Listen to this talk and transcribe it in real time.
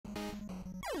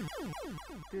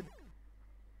Dude,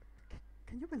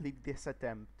 can you believe this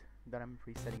attempt that I'm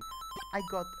resetting? I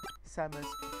got Samus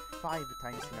 5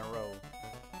 times in a row.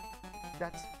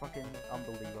 That's fucking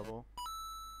unbelievable.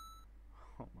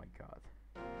 Oh my god.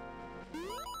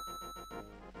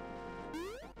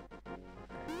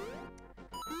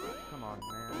 Come on,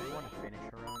 man, I wanna finish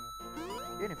a run.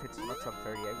 Even if it's not sub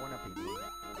 30, I wanna PB.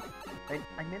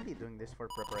 I'm mainly doing this for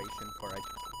preparation for a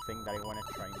thing that I wanna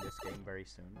try in this game very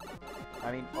soon.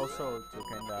 I mean, also to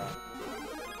kinda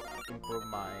improve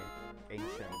my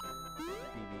ancient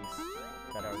PBs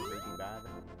that are really bad.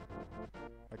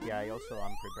 But yeah, I also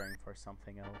am preparing for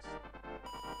something else,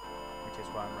 which is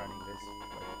why I'm running this.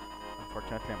 But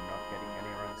unfortunately, I'm not getting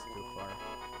any runs too far.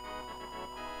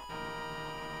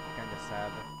 Kinda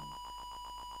sad.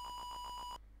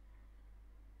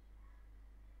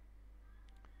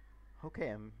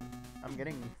 Okay, I'm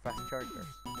getting fast characters.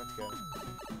 That's good.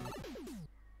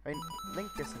 I mean,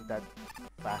 Link isn't that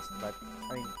fast, but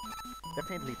I mean,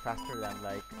 definitely faster than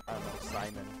like, I don't know,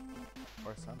 Simon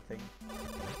or something.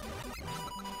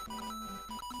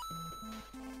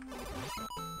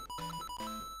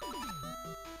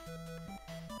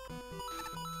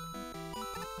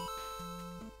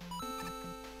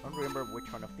 I don't remember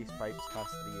which one of these pipes has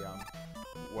the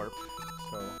warp,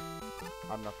 so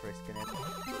I'm not risking it.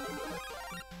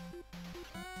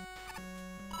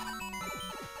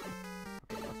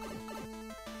 Okay, that's cool.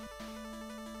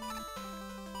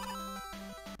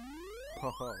 Ho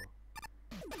ho!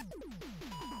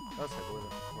 That's a good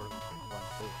one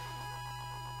too.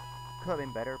 Could have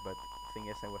been better, but the thing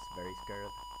is I was very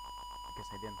scared because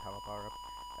I didn't have a power-up.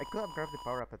 I could have grabbed the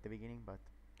power-up at the beginning, but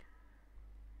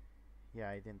yeah,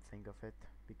 I didn't think of it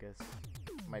because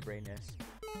my brain is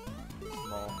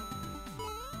small.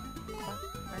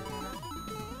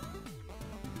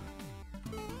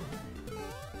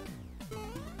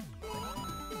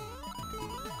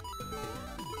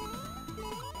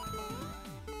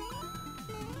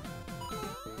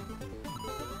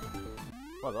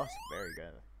 Well, that's very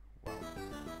good. Wow.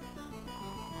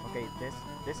 Okay, this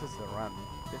is the run.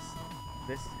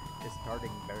 This is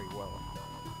starting very well.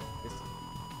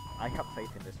 I have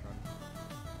faith in this run.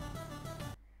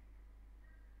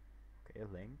 Okay,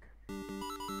 Link.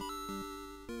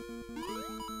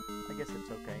 I guess it's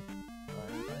okay.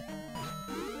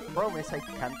 Problem is I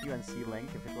can't even see Link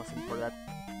if it wasn't for that,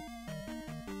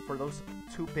 for those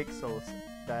 2 pixels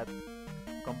that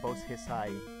compose his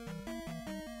eye.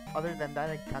 Other than that,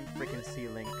 I can't freaking see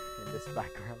Link in this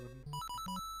background.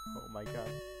 Oh my god.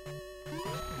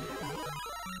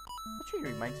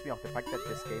 Actually reminds me of the fact that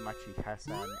this game actually has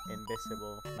an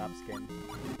invisible map skin.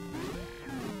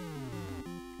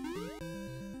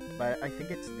 But I think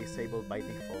it's disabled by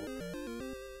default.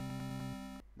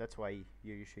 That's why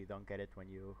you usually don't get it when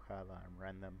you have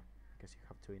random, because you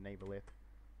have to enable it.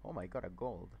 Oh my god, a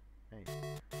gold. Nice.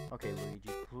 Okay,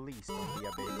 Luigi, please don't be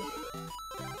a bitch.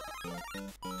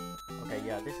 Okay,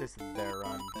 yeah, this is the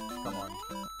run. Come on.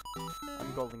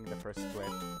 I'm golding the first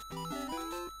clip.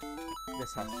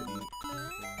 This has to be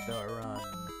the run.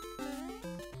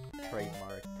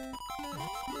 Trademark.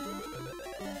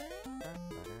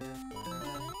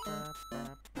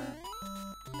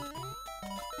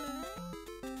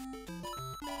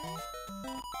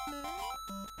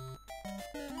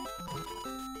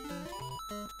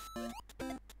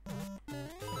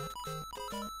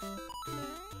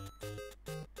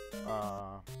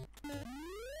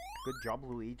 Good job,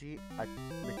 Luigi, at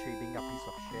literally being a piece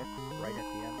of shit right at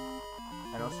the end.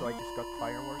 And also, I just got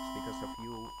fireworks because of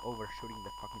you overshooting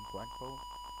the fucking flagpole.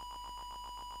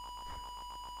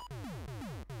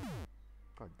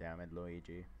 God damn it,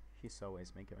 Luigi. He's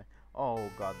always making it. Oh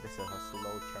god, this is a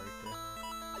slow character.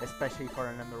 Especially for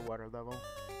an underwater level.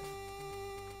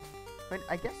 But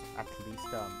I guess at least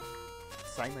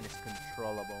Simon is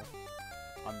controllable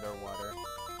underwater.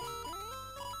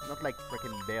 Not like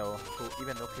freaking Bill, who,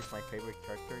 even though he's my favorite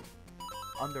character,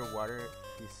 underwater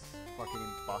he's fucking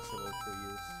impossible to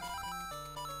use.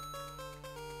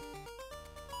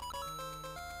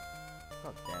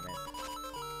 God damn it.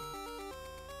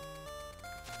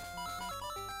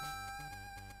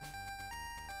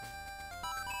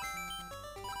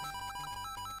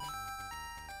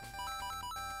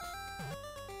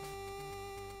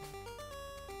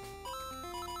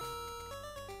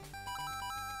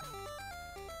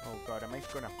 Oh god, am I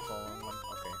gonna fall on one?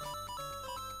 Okay.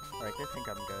 Alright, I think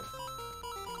I'm good.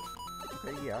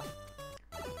 Okay, yeah.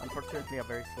 Unfortunately a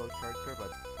very slow character,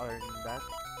 but other than that,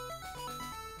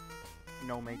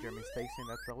 no major mistakes in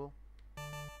that level.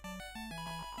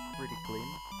 Pretty clean.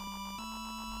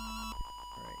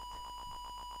 Alright.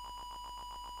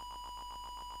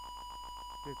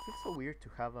 Dude, it feels so weird to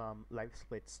have live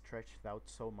split stretched out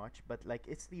so much, but like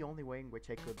it's the only way in which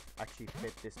I could actually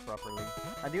fit this properly.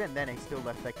 And even then, I still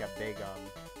left like a big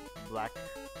black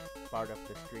part of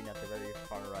the screen at the very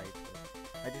far right.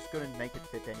 I just couldn't make it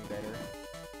fit any better.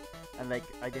 And like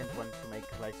I didn't want to make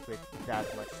live split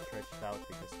that much stretched out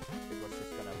because it was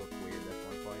just gonna look weird at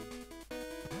one point.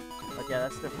 But yeah,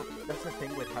 that's the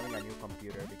thing with having a new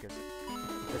computer, because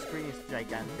the screen is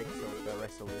gigantic, so the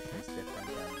resolution is different.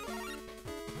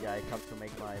 And yeah, I have to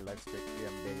make my live split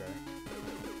even bigger.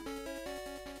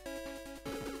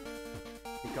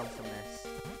 Becomes a mess.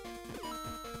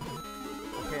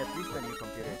 Okay, at least the new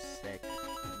computer is sick.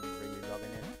 I'm really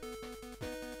loving it.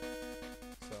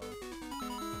 So,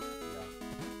 yeah.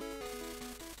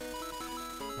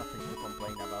 Nothing to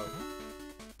complain about.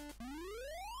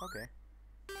 Okay.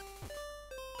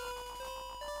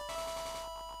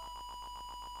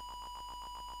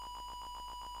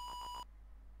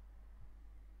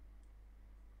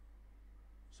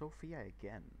 Sophia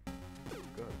again.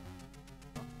 Good.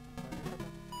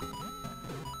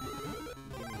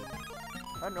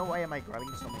 I don't know why am I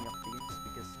grabbing so many of these,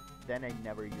 because then I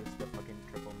never use the fucking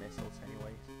triple missiles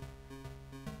anyways.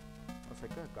 Also, I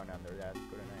could have gone under that,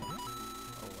 couldn't I?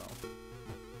 Oh well.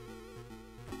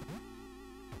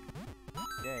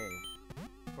 Yay.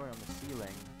 Going on the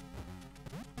ceiling.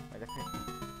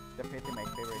 Definitely my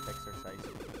favorite exercise.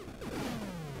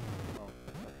 Oh,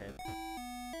 okay.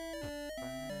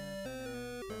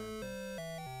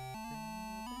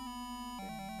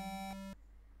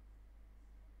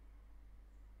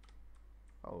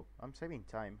 Oh, I'm saving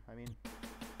time. I mean,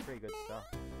 pretty good stuff.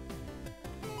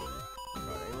 God,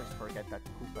 I always forget that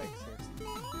Koopa exists.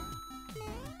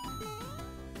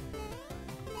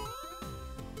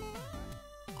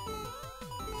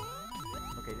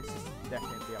 Okay, this is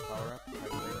definitely a power-up, I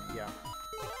believe. Yeah.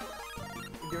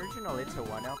 In the original, it's a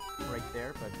 1-up right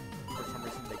there, but for some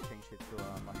reason they changed it to a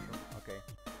mushroom. Okay.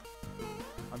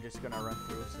 I'm just gonna run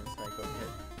through since I got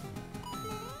hit.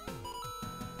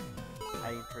 I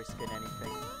ain't risking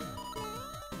anything.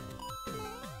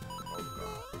 Oh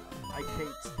god. I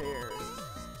hate stairs.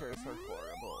 Stairs are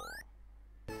horrible.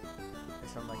 I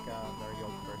sound like a very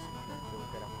old person trying to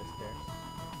get up the stairs.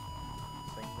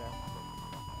 Saying that.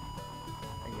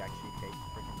 I actually hate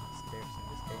freaking stairs in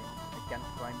this game. I can't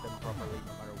climb them properly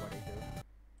no matter what I do.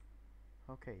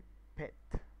 Okay, pit.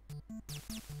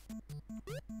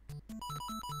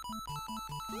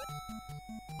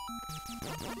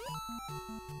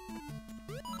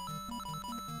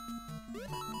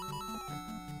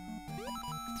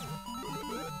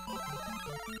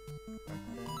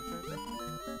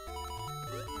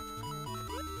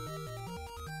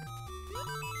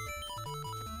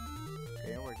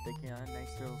 Okay, we're taking a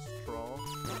nice little stroll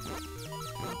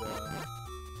through the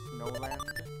snowland.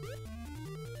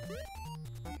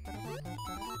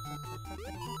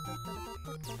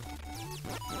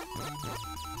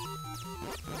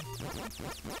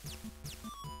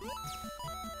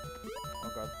 Oh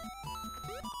god.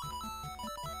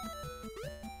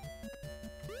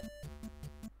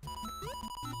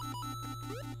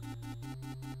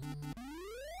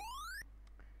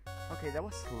 Okay, that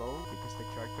was slow because the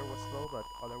character was slow, but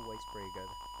otherwise pretty good.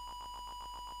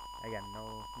 Again,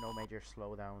 no major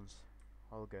slowdowns.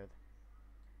 All good.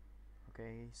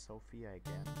 Okay, Sophia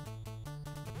again.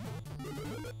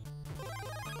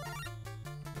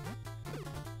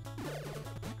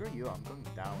 Screw you, I'm going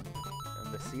down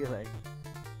on the ceiling.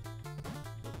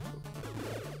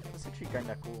 That's actually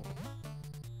kinda cool.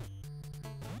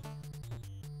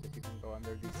 That you can go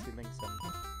under these ceilings and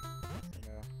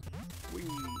whee!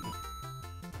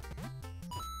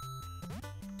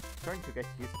 Starting to get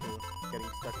used to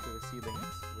getting stuck to the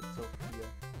ceilings with Sophia.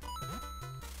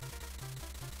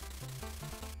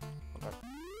 But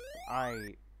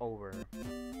I over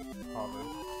hover.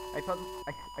 I thought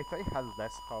I had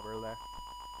less hover left,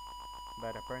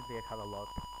 but apparently I had a lot.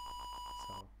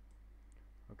 So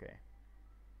okay.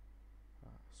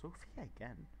 Sophia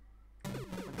again.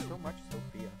 Like so much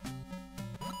Sophia.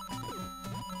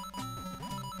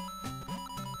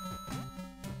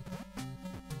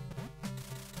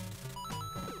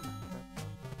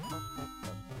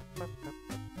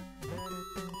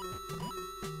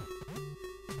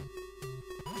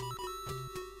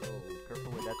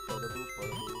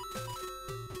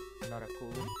 Not a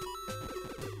cool.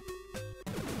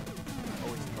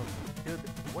 Always close. Dude,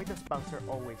 why does Bouncer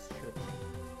always shoot me?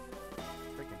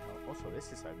 Freaking hell. Also,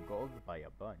 this is a gold by a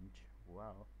bunch.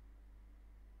 Wow.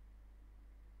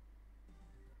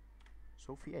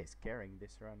 Sophia is carrying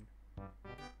this run.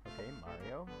 Okay,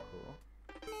 Mario. Cool.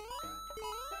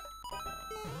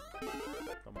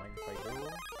 Don't mind if I do.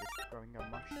 Just throwing a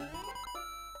mushroom.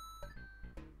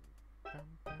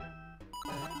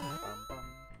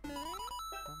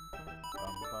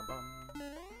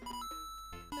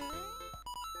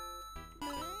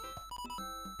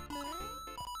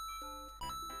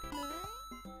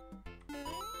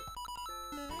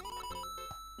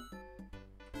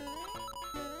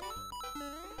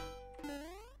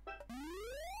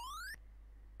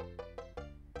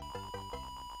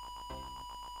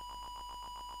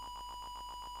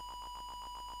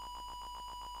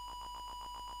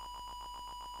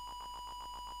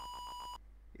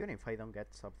 Even if I don't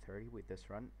get sub 30 with this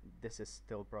run, this is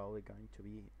still probably going to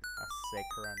be a sick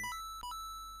run.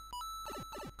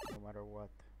 No matter what.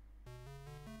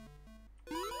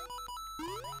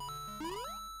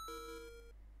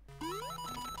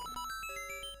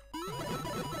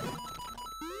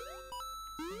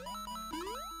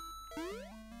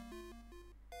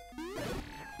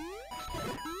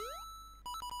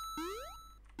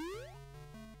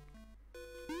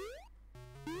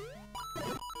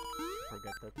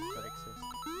 Forget that exists.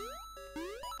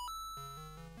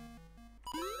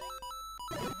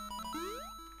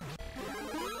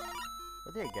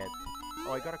 What did I get?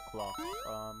 Oh, I got a clock.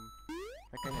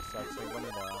 That kind of sucks. I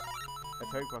wanted I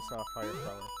thought it was a fire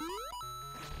flower.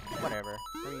 Whatever.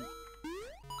 I mean,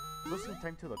 losing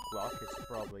time to the clock is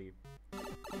probably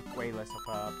way less of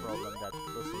a problem than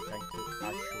losing time to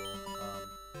actual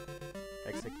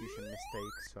execution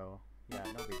mistakes. So yeah,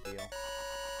 no big deal.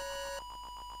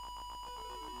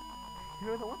 You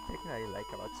know, the one thing that I like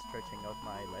about stretching out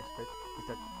my life spread is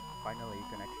that finally you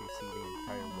can actually see the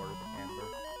entire word Amber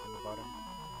on the bottom.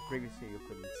 Previously you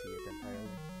couldn't see it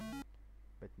entirely.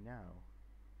 But now,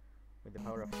 with the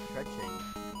power of stretching,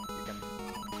 you can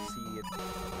see it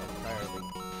entirely.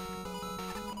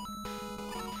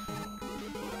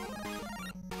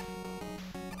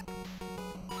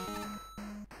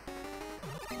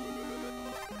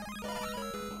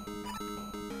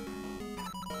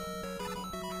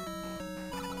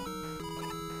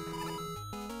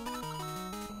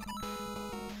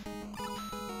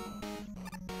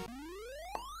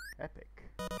 Epic.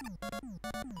 And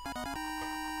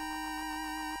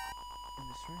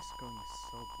this run is going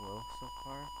so well so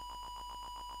far.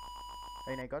 I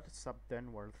mean, I got sub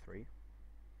 10 World 3,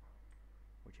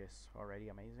 which is already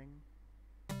amazing.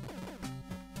 Okay.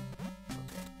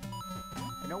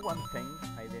 I know one thing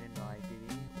I didn't know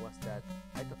IPV was that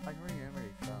I don't remember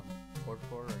if 4-4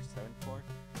 or 7-4.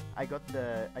 I got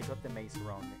the maze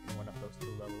wrong in one of those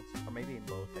two levels, or maybe in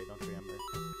both. I don't remember.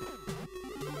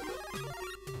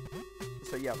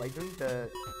 So yeah, by doing the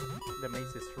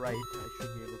mazes right, I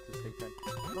should be able to save them.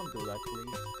 Don't do that,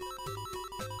 please.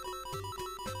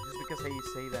 Just because I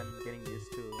say that I'm getting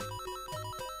used to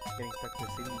getting stuck to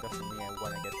the ceiling doesn't mean I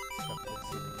wanna get stuck to the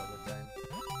ceiling all the time.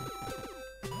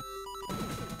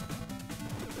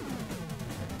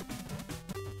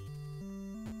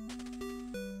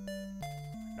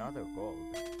 Another gold.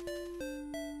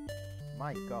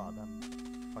 My god, I'm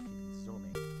fucking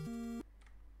zooming.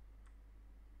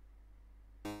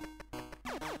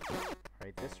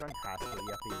 Alright, this run has to be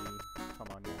a PB. Come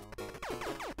on now.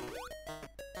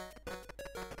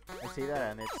 I say that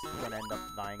and it's gonna end up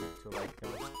dying to like the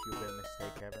most stupid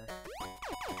mistake ever.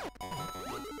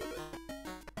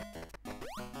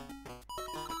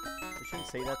 I shouldn't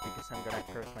say that because I'm gonna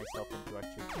curse myself into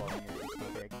actually falling into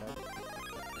something like that.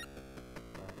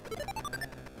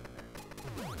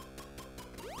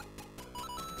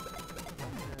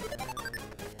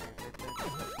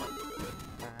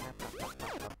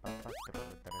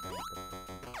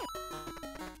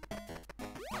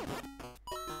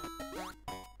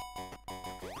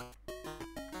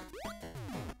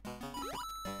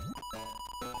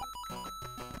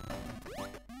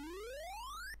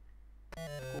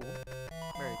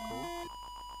 Very cool.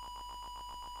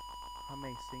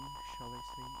 Amazing, shall I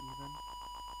say even?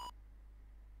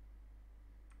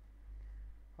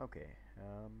 Okay,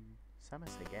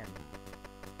 Samus again.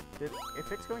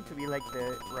 If it's going to be like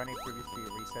the run I previously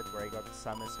reset where I got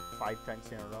Samus 5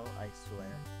 times in a row, I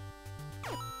swear.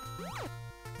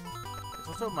 It's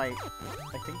also my,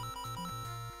 I think,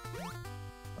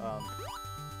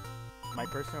 my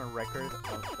personal record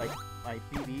on, like, my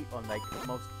PB on, like,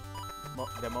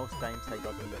 the most times I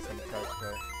got in the same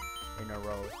character in a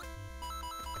row.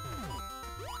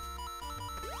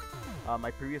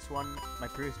 My previous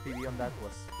PB on that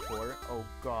was 4. Oh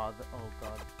god,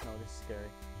 no, this is scary.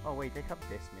 Oh wait, they have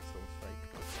these missiles, right?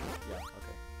 Yeah,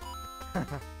 okay.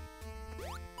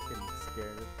 Getting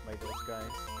scared by those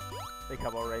guys. They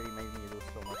have already made me lose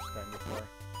so much time before.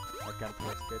 I can't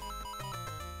risk it.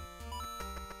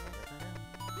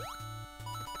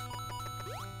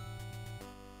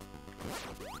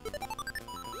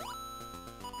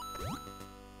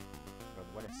 God,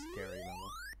 what a scary level.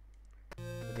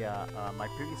 But yeah, my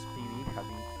previous PB had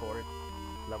been 4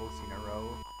 levels in a row,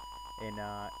 and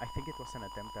I think it was an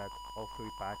attempt at all 3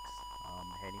 packs,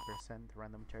 any percent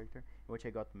random character, in which I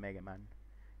got Mega Man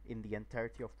in the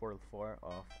entirety of World 4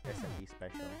 of SMB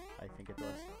Special, I think it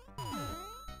was.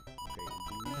 Okay,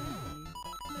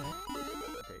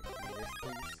 okay, give me this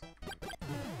please.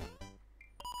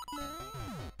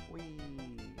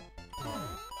 Whee!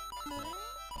 Oh.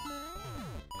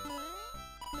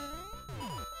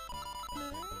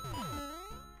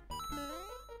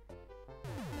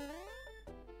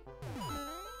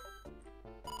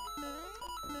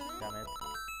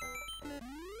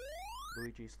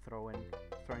 Luigi's throwing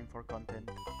for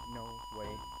content. No way.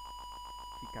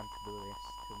 He can't do this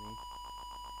to me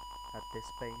at this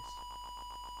pace.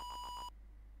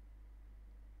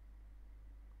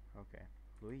 Okay,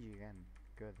 Luigi again.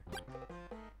 Good.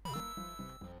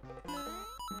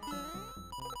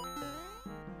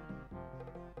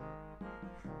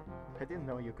 I didn't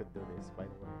know you could do this, by the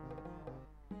way.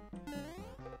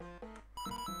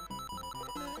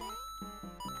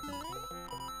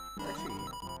 Actually,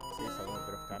 saves a little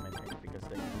bit of time, I think, because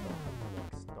then you don't have to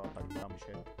like stop and dumb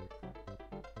shit.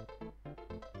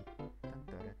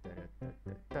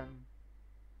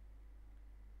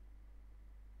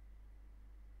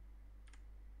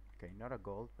 Okay, not a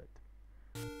gold, but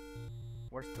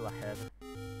we're still ahead.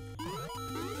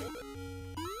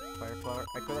 Fire flower.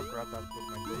 I could have grabbed that with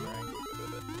my boomerang,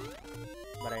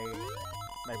 but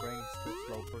my brain is too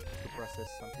slow to process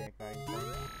something like that in time.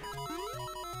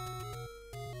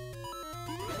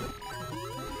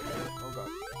 Oh god.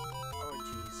 Oh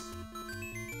jeez.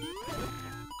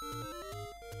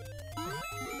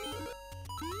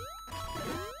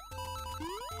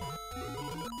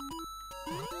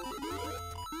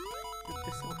 Dude,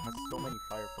 this one has so many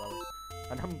fire flowers,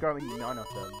 and I'm grabbing none of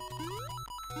them.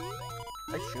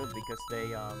 I should, because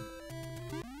they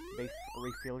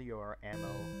refill your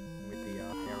ammo with the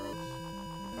arrows,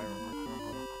 if I remember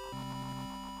correctly.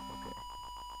 Okay.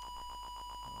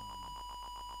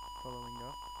 Following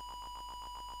up.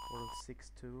 World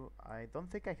 6-2. I don't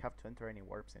think I have to enter any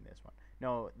warps in this one.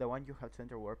 No, the one you have to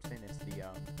enter warps in is the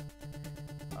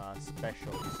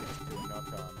special 6-2, not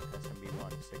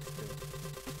SMB1 6-2.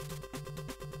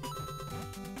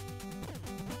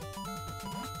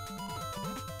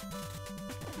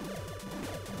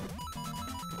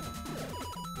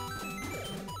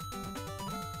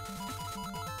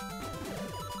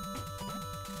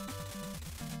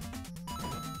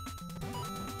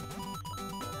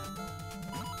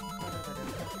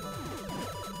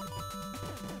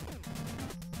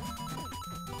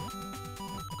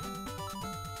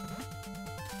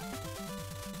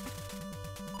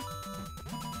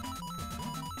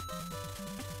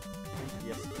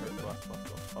 Yes, third plus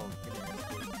possible. Oh, give me this,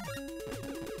 please.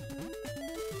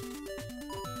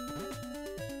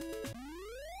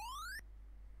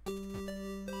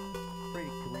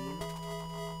 Pretty clean.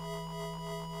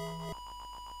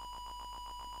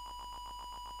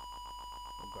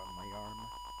 Oh god, my arm.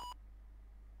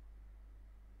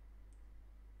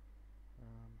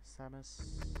 Samus.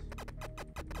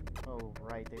 Oh,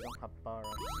 right, they don't have power-ups.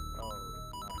 Oh,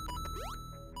 no.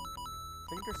 I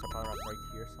think there's a power-up right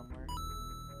here somewhere.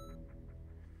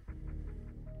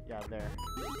 Yeah, there.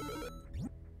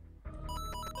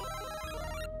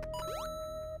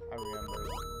 I remember.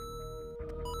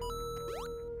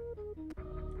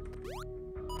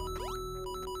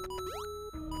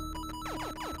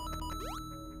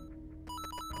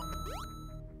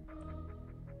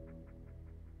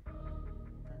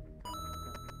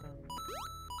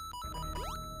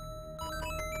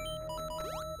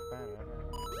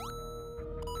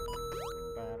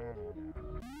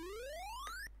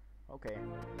 Okay,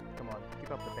 come on, keep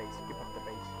up the pace, keep up the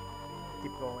pace.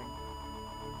 Keep going.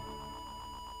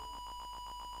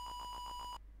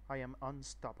 I am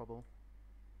unstoppable.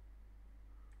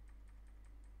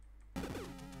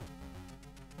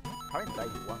 Haven't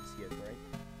died once yet, right?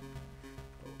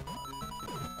 Oh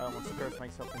god. I almost cursed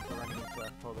myself into running into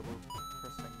a potable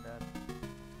pressing that.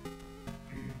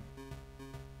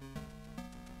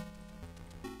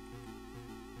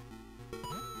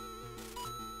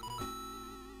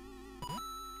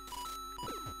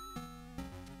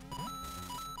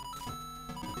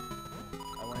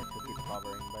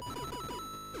 Hovering, but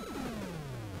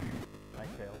I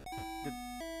failed.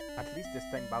 At least this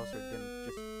time Bowser didn't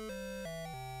just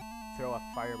throw a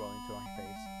fireball into my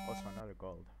face. Also another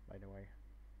gold, by the way.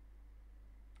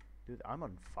 Dude, I'm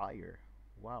on fire.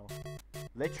 Wow.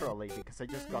 Literally, because I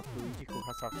just got Luigi who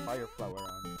has a fire flower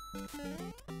on.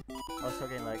 I was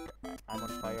talking like, I'm on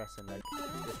fire as in like,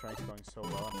 this run is going so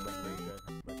well, I'm playing really good.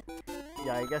 But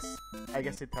yeah, I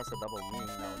guess it has a double meaning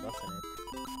now, doesn't it?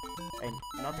 And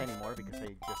not anymore, because I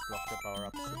just locked the power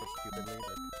up super stupidly,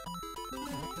 but...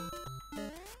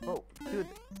 Oh, dude,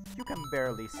 you can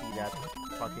barely see that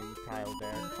fucking tile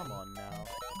there. Come on now.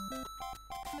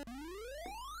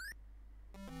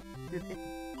 Dude,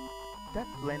 that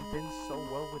blended in so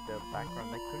well with the background,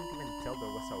 I couldn't even tell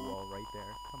there was a wall right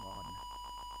there. Come on.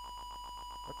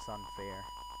 That's unfair.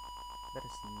 That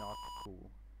is not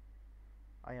cool.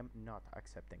 I am not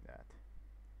accepting that.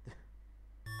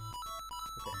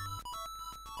 Okay.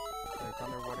 Right,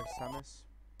 underwater Samus.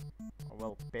 Or,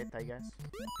 well, pit, I guess.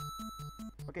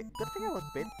 Okay, good thing about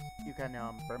pit, you can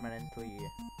permanently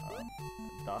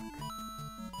duck,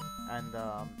 and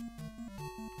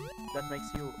that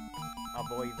makes you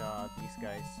avoid these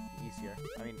guys easier.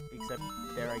 I mean, except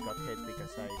there I got hit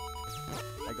because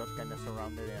I got kinda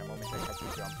surrounded in a moment I had to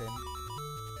jump in.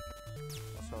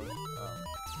 Also,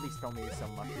 please tell me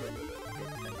some mushroom. Okay,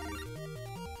 thank you.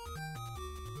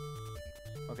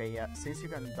 Okay, yeah, since you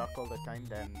can duck all the time,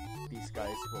 then these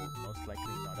guys will most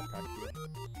likely not attack you.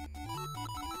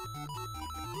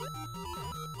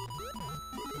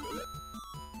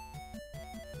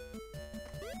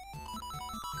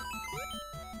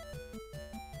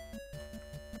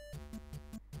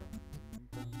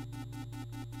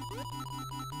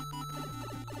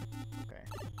 Okay.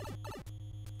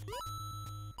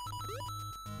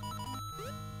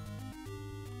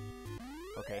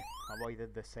 Okay,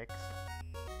 avoided the 6.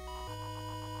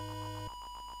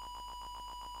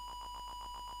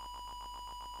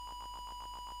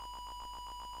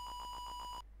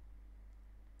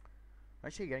 I'm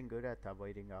actually getting good at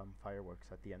avoiding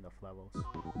fireworks at the end of levels.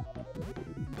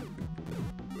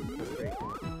 That's pretty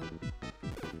cool.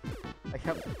 I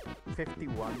have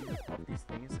 51 of these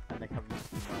things, and I have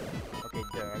used none. Okay,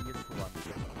 there, I used 1.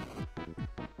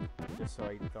 Just so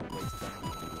I don't waste them.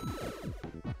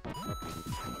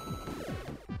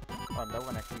 Oh, and that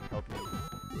one actually helped me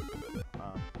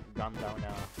gun down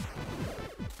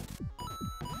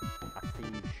a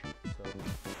fish, so...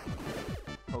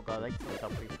 Oh god, I thought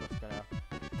that fish was gonna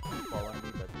fall on me,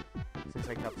 but since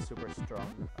I have super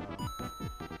strong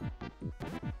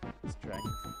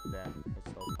strength, then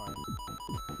it's all fine.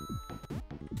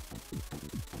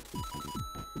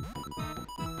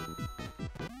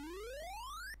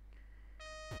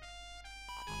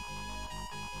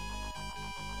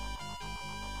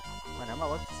 Man, I'm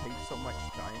about to save so much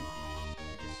time,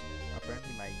 because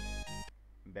apparently my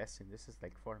best in this is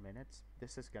like 4 minutes.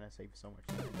 This is gonna save so much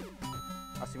time.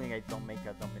 Assuming I don't make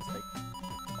a dumb mistake.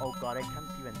 Oh god, I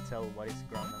can't even tell what is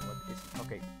ground and what is...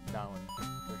 Okay, down.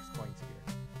 There's coins here.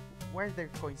 Why are there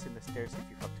coins in the stairs if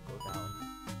you have to go down?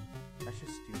 That's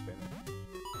just stupid.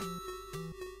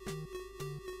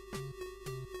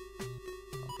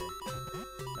 Okay.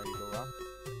 Now you go up.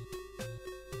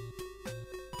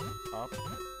 Up.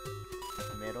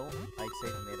 Middle. I'd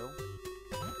say middle.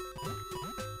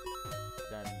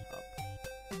 Then up.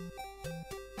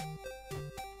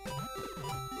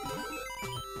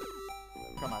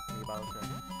 Come at me, Bowser.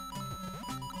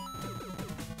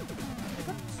 I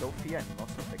got Sophia in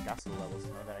most of the castle levels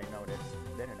now that I noticed,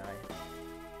 didn't I?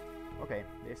 Okay,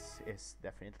 this is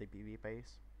definitely PvP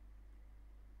pace.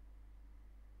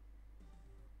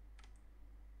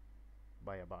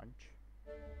 By a bunch.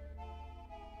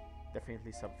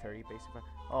 Definitely sub 30 pace.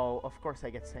 Oh, of course I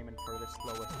get Simon for the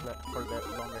slowest for the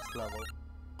longest level.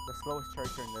 The slowest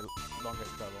character in the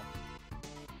longest level.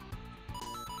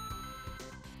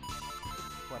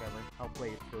 Whatever, I'll play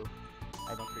it through.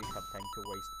 I don't really have time to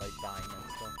waste by dying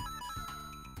and stuff.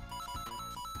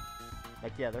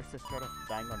 Like, yeah, there's this threat of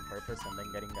dying on purpose and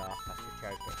then getting a faster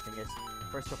character. Thing is,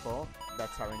 first of all,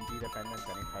 that's RNG dependent,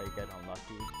 and if I get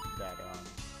unlucky, that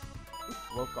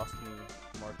will cost me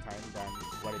more time than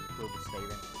what it could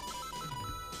saving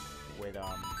with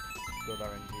good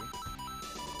RNG,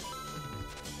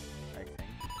 I think.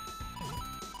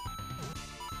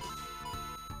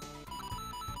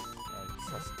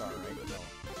 It's a star, right? No,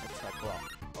 it's a clock.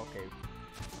 Okay.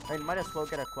 I might as well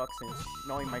get a clock since,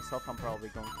 knowing myself, I'm probably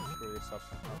going to screw this up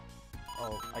somehow.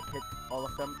 Oh, I hit all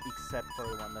of them except for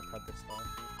the one that had the star.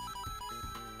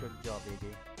 Good job,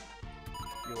 Iggy.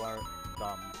 You are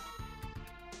dumb.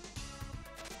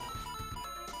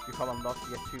 You have unlocked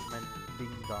the achievement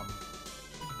being dumb.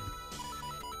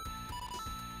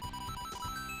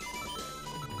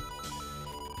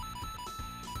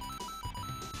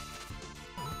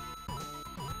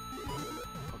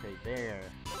 Okay, there.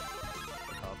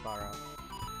 Para.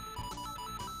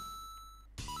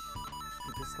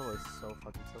 This level is so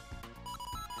fucking so.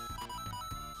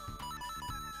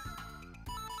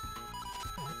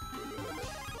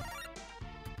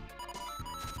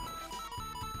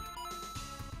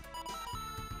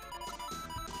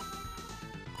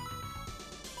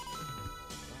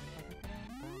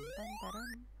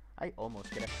 I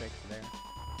almost get a 6 there.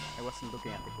 I wasn't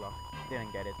looking at the clock.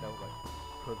 Didn't get it though, but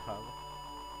could have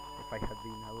if I had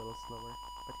been a little slower.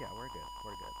 But yeah, we're good.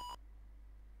 We're good.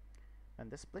 And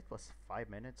the split was 5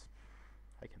 minutes.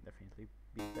 I can definitely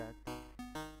beat that.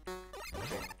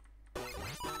 Okay.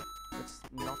 Let's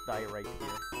not die right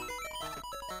here.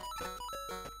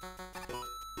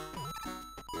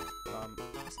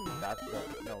 Isn't that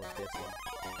the... No, it's this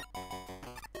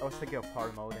one. I was thinking of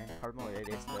hard mode, and hard mode it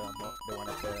is the one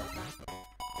at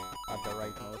the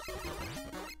right most.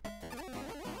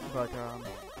 But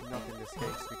not in this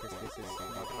case because this is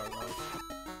not hard mode.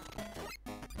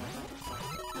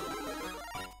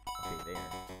 Okay, there.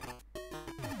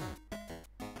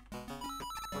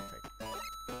 Perfect.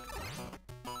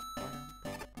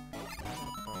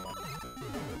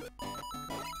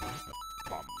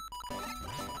 Bum.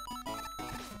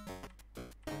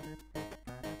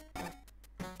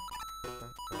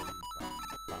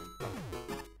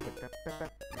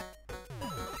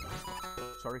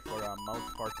 Sorry for mouth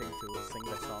farting to sing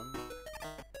the song.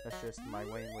 That's just my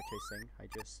way in which I sing. I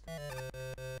just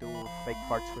do fake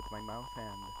farts with my mouth,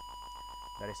 and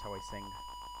that is how I sing.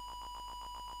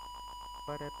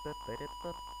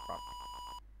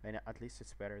 And at least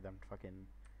it's better than fucking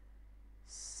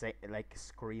like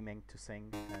screaming to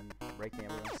sing and breaking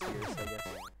everyone's ears, I guess.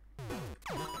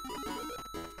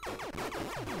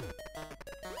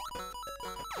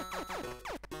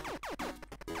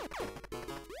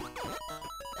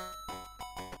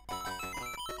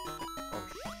 Oh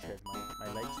shit, my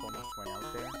legs almost went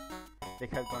out there. They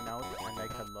had gone out and I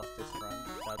had lost this run.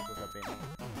 That would have been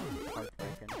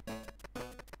heartbreaking.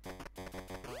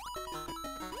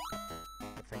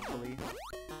 But thankfully,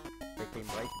 they came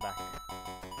right back.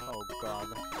 Oh god.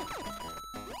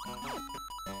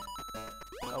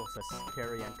 That was a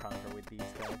scary encounter with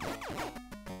these guys.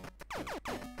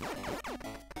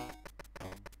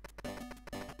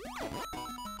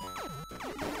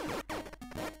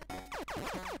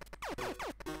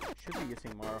 Should be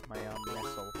using more of my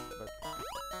missiles, but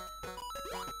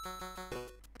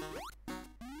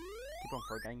keep on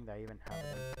forgetting that I even have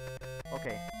them.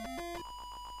 Okay,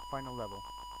 final level.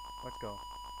 Let's go.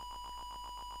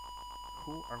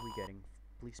 Who are we getting?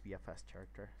 Please be a fast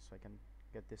character so I can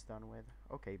get this done with.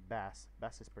 Okay, Bass.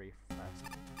 Bass is pretty fast.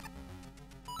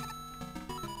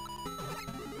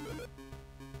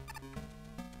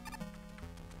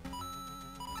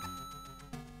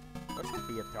 Lots of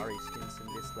the Atari skins in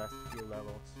these last few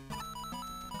levels.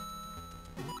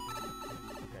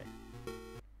 Okay.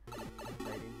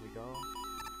 Right in we go.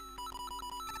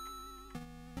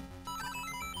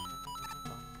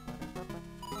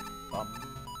 Bum.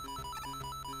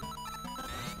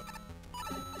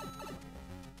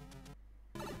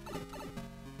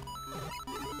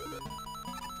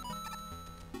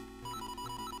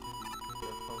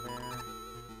 Careful there.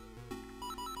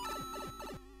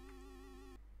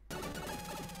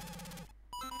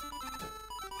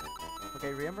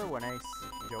 Okay, remember when I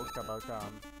joked about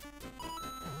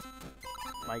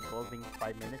my goal being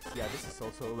 5 minutes? Yeah, this is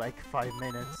also like 5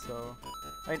 minutes, so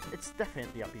it's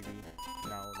definitely a PB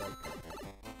now.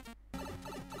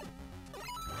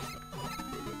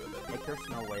 Like there's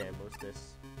no way I lose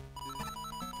this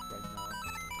right now.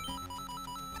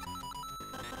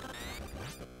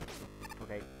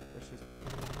 Okay, let's just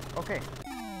okay.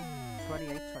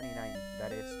 28-29.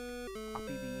 That is a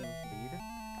PB indeed,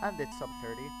 and it's sub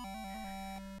 30.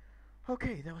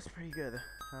 Okay, that was pretty good.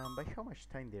 By how much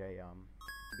time did I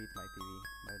beat my PB,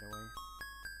 by the way?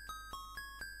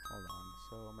 Hold on.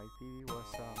 So my PB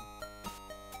was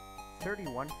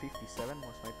 31:57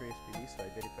 was my previous PB, so I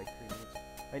did it by 3 minutes.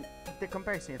 And the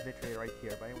comparison is literally right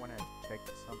here, but I wanna check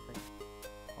something.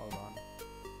 Hold on.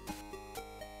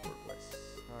 Warpless.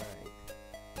 Alright.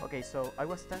 Okay, so I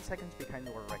was 10 seconds behind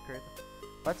the world record.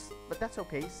 But that's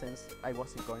okay since I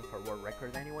wasn't going for world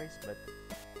record anyways, but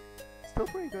still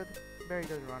pretty good. Very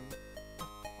good run.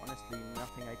 Honestly,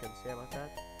 nothing I can say about that.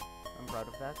 I'm proud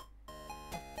of that.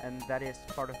 And that is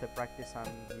part of the practice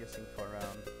I'm using for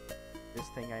this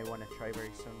thing I want to try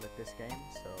very soon with this game.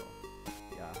 So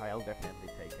yeah, I'll definitely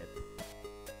take it.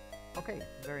 Okay,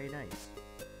 very nice.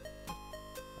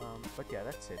 But yeah,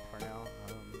 that's it for now.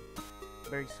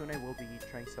 Very soon I will be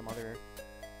trying some other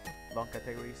long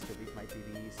categories to beat my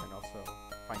PBs and also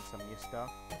find some new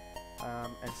stuff.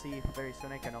 And see if very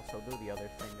soon I can also do the other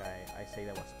thing I say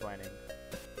that was planning.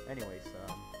 Anyways,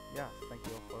 yeah, thank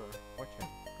you all for watching.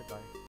 Goodbye.